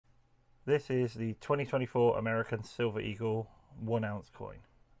This is the 2024 American Silver Eagle 1 ounce coin.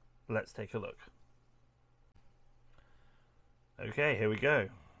 Let's take a look. Okay, here we go.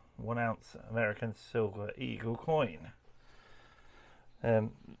 1 ounce American Silver Eagle coin.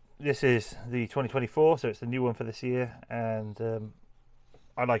 This is the 2024, so it's the new one for this year, and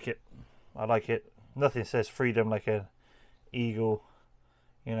I like it. I like it. Nothing says freedom like an eagle,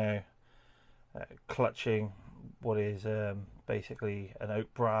 you know, clutching what is basically an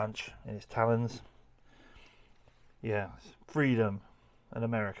oak branch in its talons. Yeah, freedom and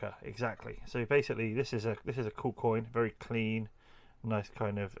America, exactly. So basically, this is a cool coin, very clean, nice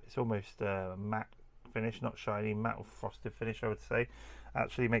kind of. It's almost matte finish, not shiny, matte or frosted finish, I would say.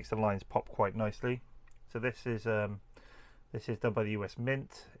 Actually makes the lines pop quite nicely. So this is done by the US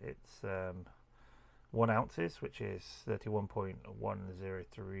Mint. It's 1 ounces, which is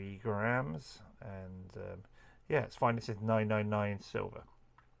 31.103 grams, and yeah, it's fine. This is 999 silver.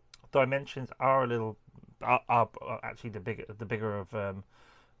 Dimensions are a little are actually the bigger of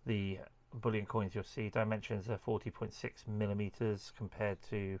the bullion coins you'll see. Dimensions are 40.6 millimeters compared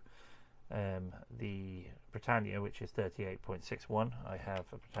to the Britannia, which is 38.61. I have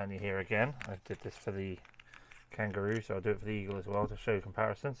a Britannia here again. I did this for the kangaroo, so I'll do it for the eagle as well to show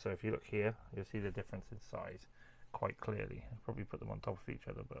comparison. So if you look here, you'll see the difference in size quite clearly. I'll probably put them on top of each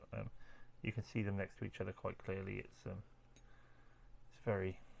other, but you can see them next to each other quite clearly. It's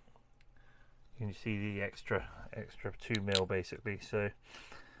very, you can see the extra 2 mil basically. So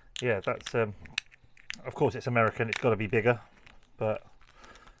yeah, that's of course it's American, it's got to be bigger, but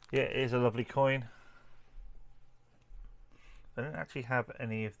yeah, it is a lovely coin. I don't actually have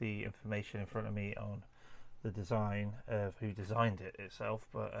any of the information in front of me on the design of who designed it itself,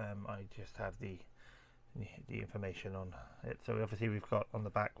 but I just have the information on it. So obviously we've got on the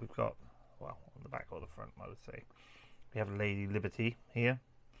back, well, on the back or the front, I would say, we have Lady Liberty here,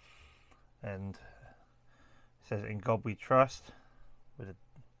 and it says "In God We Trust" with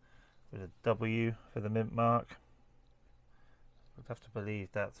a W for the mint mark. I'd have to believe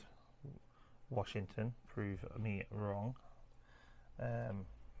that's Washington. Prove me wrong.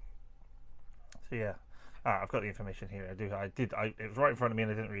 So yeah, I've got the information here. It was right in front of me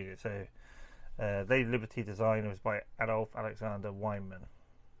and I didn't read it. So Lady Liberty design was by Adolf Alexander Weinman.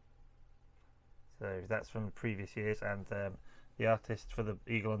 So that's from the previous years, and the artist for the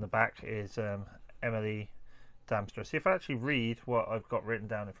eagle on the back is Emily Damstra. See, if I actually read what I've got written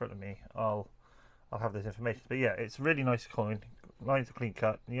down in front of me, I'll have this information. But yeah, it's a really nice coin. Lines are clean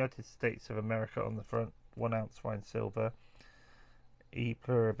cut. United States of America on the front. 1 ounce fine silver. E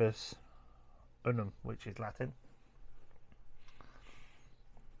pluribus unum, which is Latin.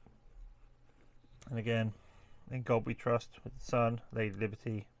 And again, "In God We Trust" with the sun, Lady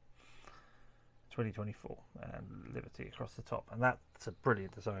Liberty 2024, and Liberty across the top. And that's a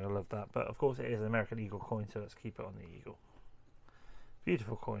brilliant design. I love that. But of course, it is an American eagle coin, so let's keep it on the eagle.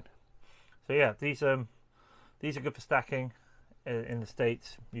 Beautiful coin. So yeah, these are good for stacking. In the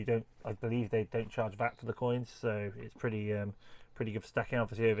States, I believe they don't charge VAT for the coins, so it's pretty good for stacking.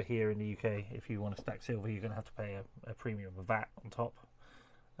 Obviously over here in the UK, if you want to stack silver, you're going to have to pay a premium of VAT on top.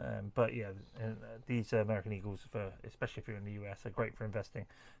 But yeah, these American eagles, especially if you're in the US, are great for investing.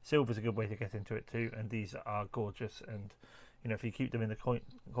 Silver's a good way to get into it too, and these are gorgeous, and you know, if you keep them in the coin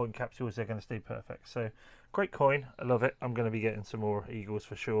capsules, they're going to stay perfect. So great coin, I love it. I'm going to be getting some more eagles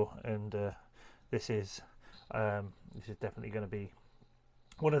for sure, and this is definitely going to be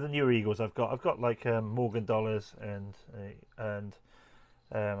one of the newer eagles I've got. I've got like Morgan dollars and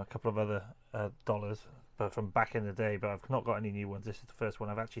a couple of other dollars, but from back in the day, but I've not got any new ones. This is the first one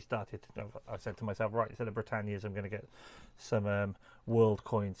I've actually started. I said to myself, right, instead of Britannias, I'm going to get some world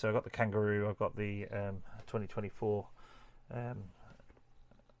coins. So I've got the kangaroo, I've got the 2024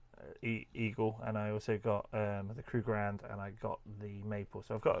 eagle, and I also got the Krugerrand, and I got the maple.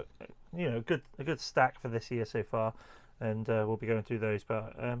 So I've got a good stack for this year so far, and we'll be going through those.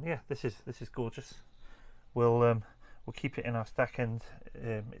 But yeah, this is gorgeous. We'll keep it in our stack, and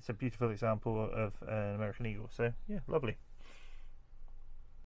it's a beautiful example of an American eagle. So yeah, lovely.